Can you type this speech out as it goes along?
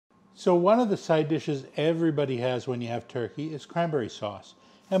So one of the side dishes everybody has when you have turkey is cranberry sauce.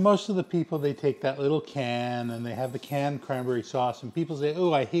 And most of the people, they take that little can and they have the canned cranberry sauce, and people say,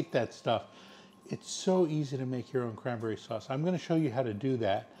 oh, I hate that stuff. It's so easy to make your own cranberry sauce. I'm going to show you how to do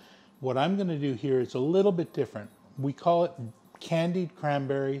that. What I'm going to do here is a little bit different. We call it candied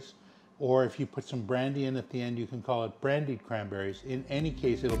cranberries, or if you put some brandy in at the end, you can call it brandied cranberries. In any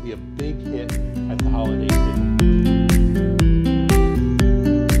case, it'll be a big hit at the holiday table.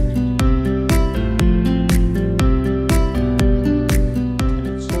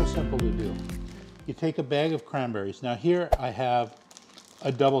 You take a bag of cranberries. Now here I have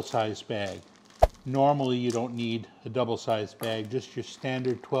a double-sized bag. Normally you don't need a double-sized bag, just your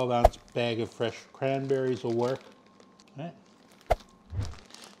standard 12-ounce bag of fresh cranberries will work. All right.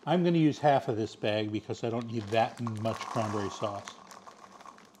 I'm going to use half of this bag because I don't need that much cranberry sauce.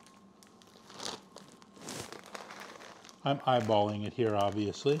 I'm eyeballing it here,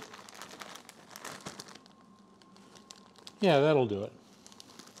 obviously. Yeah, that'll do it.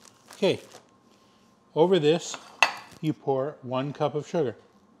 Okay. Over this, you pour 1 cup of sugar.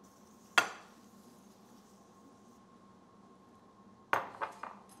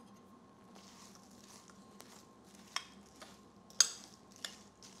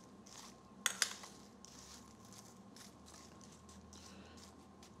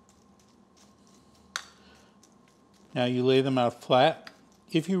 Now you lay them out flat.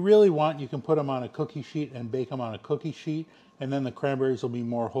 If you really want, you can put them on a cookie sheet and bake them on a cookie sheet, and then the cranberries will be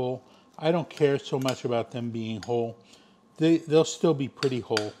more whole. I don't care so much about them being whole. They'll still be pretty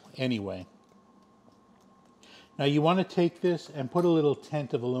whole anyway. Now you want to take this and put a little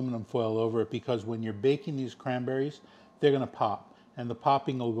tent of aluminum foil over it, because when you're baking these cranberries, they're going to pop. And the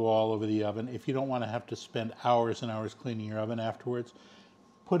popping will go all over the oven. If you don't want to have to spend hours and hours cleaning your oven afterwards,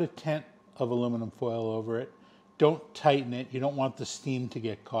 put a tent of aluminum foil over it. Don't tighten it. You don't want the steam to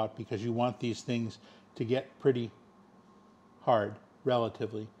get caught, because you want these things to get pretty hard,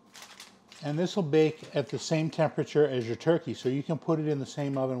 relatively. And this will bake at the same temperature as your turkey, so you can put it in the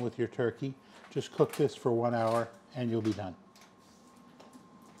same oven with your turkey. Just cook this for 1 hour and you'll be done.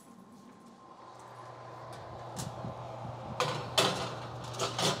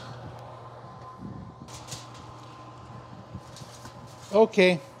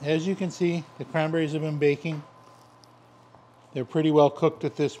 Okay, as you can see, the cranberries have been baking. They're pretty well cooked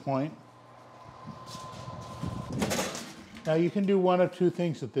at this point. Now you can do one of two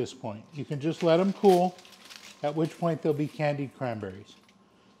things at this point. You can just let them cool, at which point they'll be candied cranberries.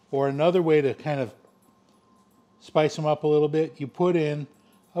 Or another way to kind of spice them up a little bit, you put in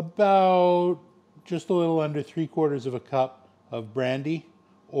about just a little under 3/4 of a cup of brandy,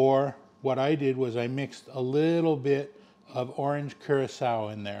 or what I did was I mixed a little bit of orange curacao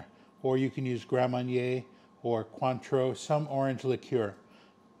in there. Or you can use Grand Marnier or Cointreau, some orange liqueur,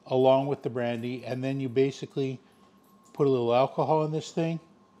 along with the brandy, and then you basically put a little alcohol in this thing,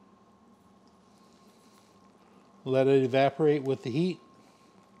 let it evaporate with the heat,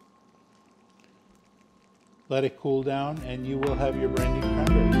 let it cool down, and you will have your brandied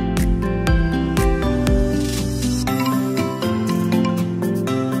cranberries.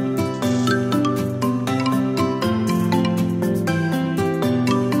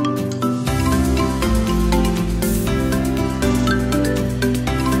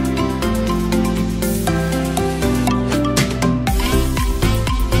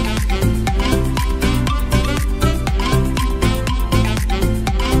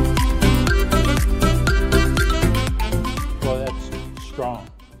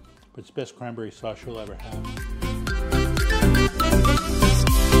 But it's the best cranberry sauce you'll ever have.